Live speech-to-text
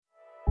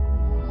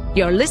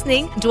You're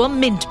listening to a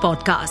Mint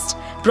podcast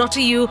brought to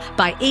you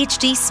by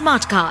HT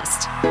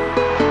Smartcast.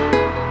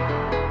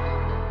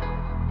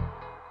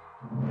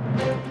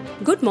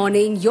 Good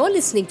morning. You're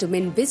listening to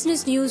Mint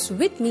Business News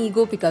with me,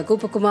 Gopika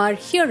Gopakumar.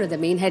 Here are the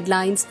main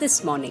headlines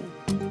this morning.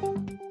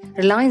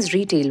 Reliance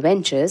Retail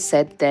Ventures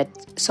said that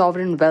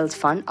Sovereign Wealth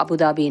Fund Abu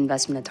Dhabi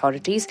Investment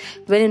Authorities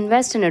will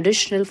invest an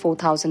additional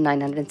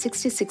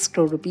 4,966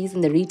 crore rupees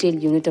in the retail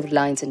unit of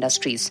Reliance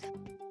Industries.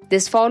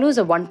 This follows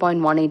a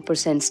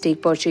 1.18%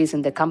 stake purchase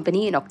in the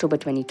company in October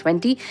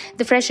 2020.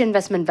 The fresh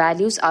investment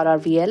values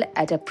RRVL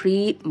at a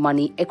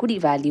pre-money equity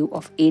value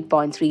of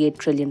 8.38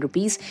 trillion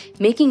rupees,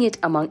 making it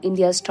among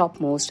India's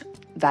topmost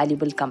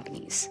valuable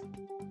companies.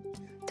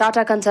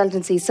 Tata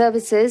Consultancy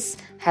Services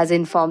has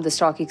informed the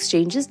stock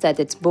exchanges that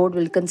its board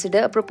will consider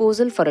a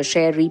proposal for a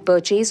share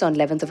repurchase on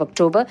 11th of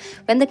October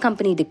when the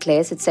company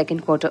declares its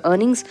second quarter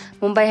earnings.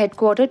 Mumbai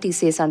headquarter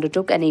TCS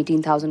undertook an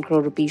 18,000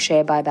 crore rupee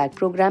share buyback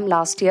program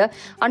last year,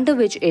 under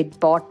which it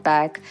bought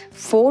back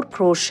 4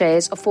 crore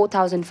shares of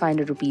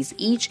 4,500 rupees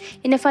each.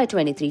 In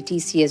FY23,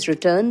 TCS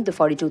returned the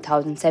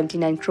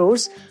 42,079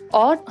 crores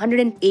or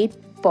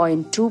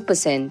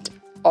 108.2%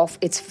 of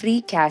its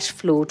free cash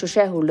flow to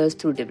shareholders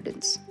through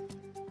dividends.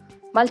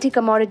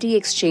 Multi-Commodity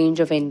Exchange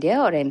of India,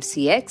 or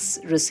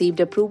MCX, received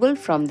approval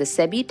from the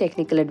SEBI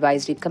Technical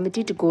Advisory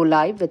Committee to go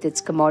live with its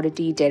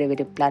commodity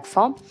derivative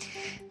platform.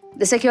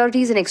 The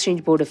Securities and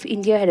Exchange Board of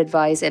India had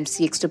advised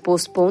MCX to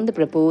postpone the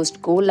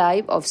proposed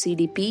go-live of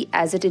CDP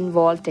as it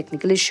involved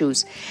technical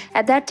issues.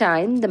 At that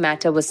time, the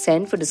matter was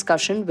sent for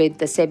discussion with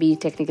the SEBI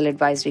Technical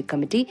Advisory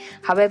Committee.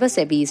 However,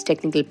 SEBI's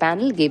technical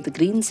panel gave the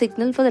green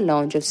signal for the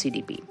launch of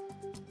CDP.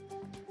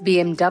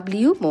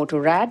 BMW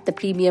Motorrad, the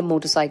premium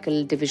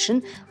motorcycle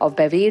division of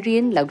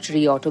Bavarian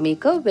luxury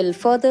automaker, will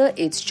further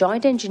its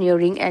joint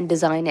engineering and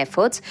design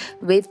efforts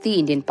with the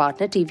Indian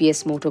partner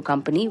TVS Motor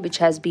Company, which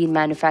has been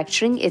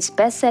manufacturing its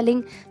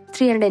best-selling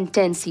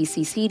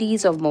 310cc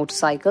series of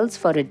motorcycles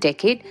for a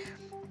decade.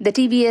 The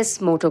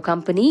TVS Motor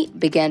Company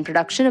began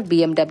production of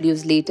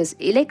BMW's latest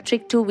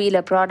electric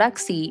two-wheeler product,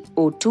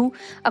 CO2,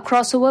 a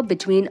crossover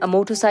between a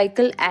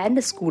motorcycle and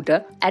a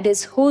scooter, at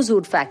its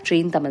Hosur factory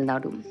in Tamil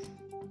Nadu.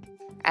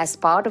 As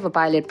part of a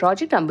pilot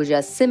project,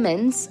 Ambuja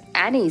Cements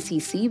and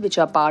ACC, which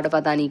are part of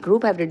Adani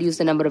Group, have reduced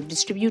the number of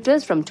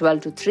distributors from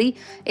 12 to 3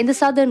 in the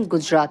southern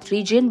Gujarat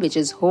region, which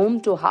is home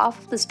to half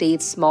of the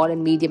state's small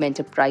and medium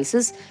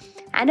enterprises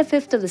and a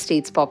fifth of the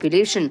state's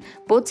population.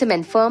 Both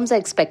cement firms are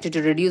expected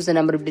to reduce the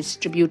number of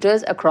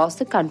distributors across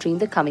the country in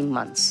the coming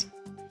months.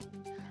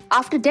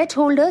 After debt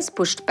holders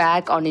pushed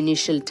back on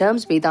initial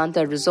terms,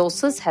 Vedanta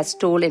Resources has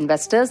told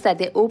investors that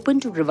they're open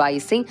to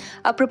revising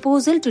a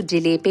proposal to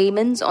delay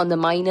payments on the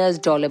miners'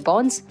 dollar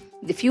bonds.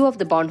 The few of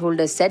the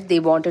bondholders said they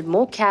wanted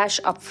more cash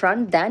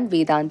upfront than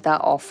Vedanta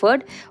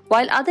offered,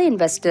 while other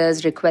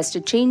investors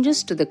requested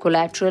changes to the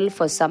collateral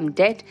for some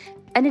debt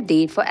and a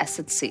date for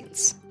asset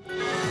sales.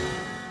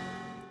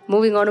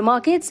 Moving on to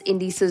markets,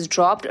 indices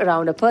dropped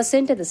around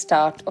 1% at the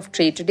start of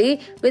trade today,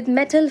 with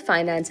metal,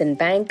 finance and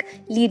bank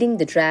leading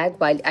the drag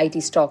while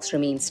IT stocks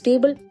remain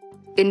stable.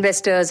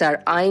 Investors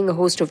are eyeing a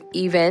host of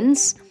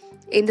events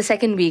in the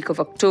second week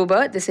of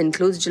October. This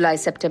includes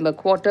July-September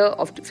quarter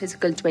of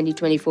fiscal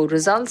 2024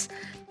 results,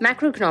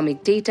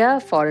 macroeconomic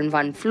data, foreign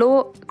fund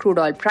flow, crude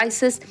oil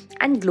prices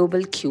and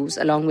global cues,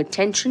 along with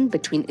tension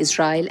between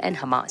Israel and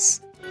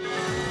Hamas.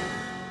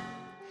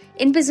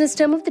 In business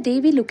term of the day,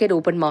 we look at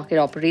open market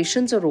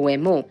operations, or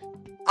OMO.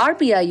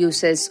 RBI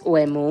uses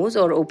OMOs,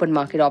 or open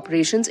market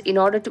operations, in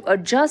order to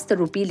adjust the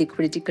rupee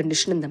liquidity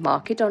condition in the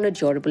market on a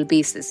durable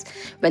basis.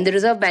 When the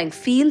Reserve Bank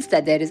feels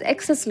that there is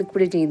excess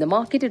liquidity in the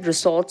market, it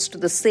resorts to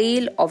the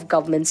sale of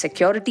government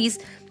securities,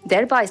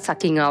 thereby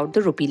sucking out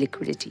the rupee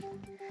liquidity.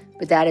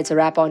 With that, it's a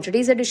wrap on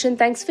today's edition.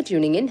 Thanks for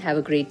tuning in. Have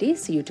a great day.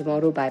 See you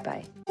tomorrow.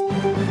 Bye-bye.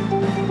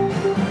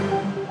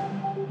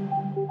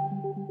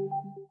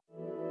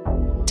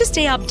 To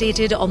stay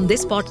updated on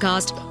this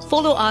podcast,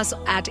 follow us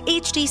at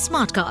HT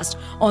Smartcast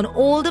on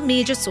all the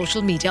major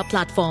social media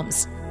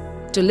platforms.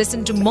 To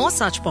listen to more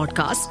such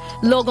podcasts,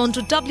 log on to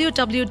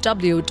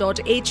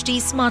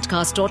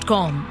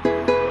www.htsmartcast.com.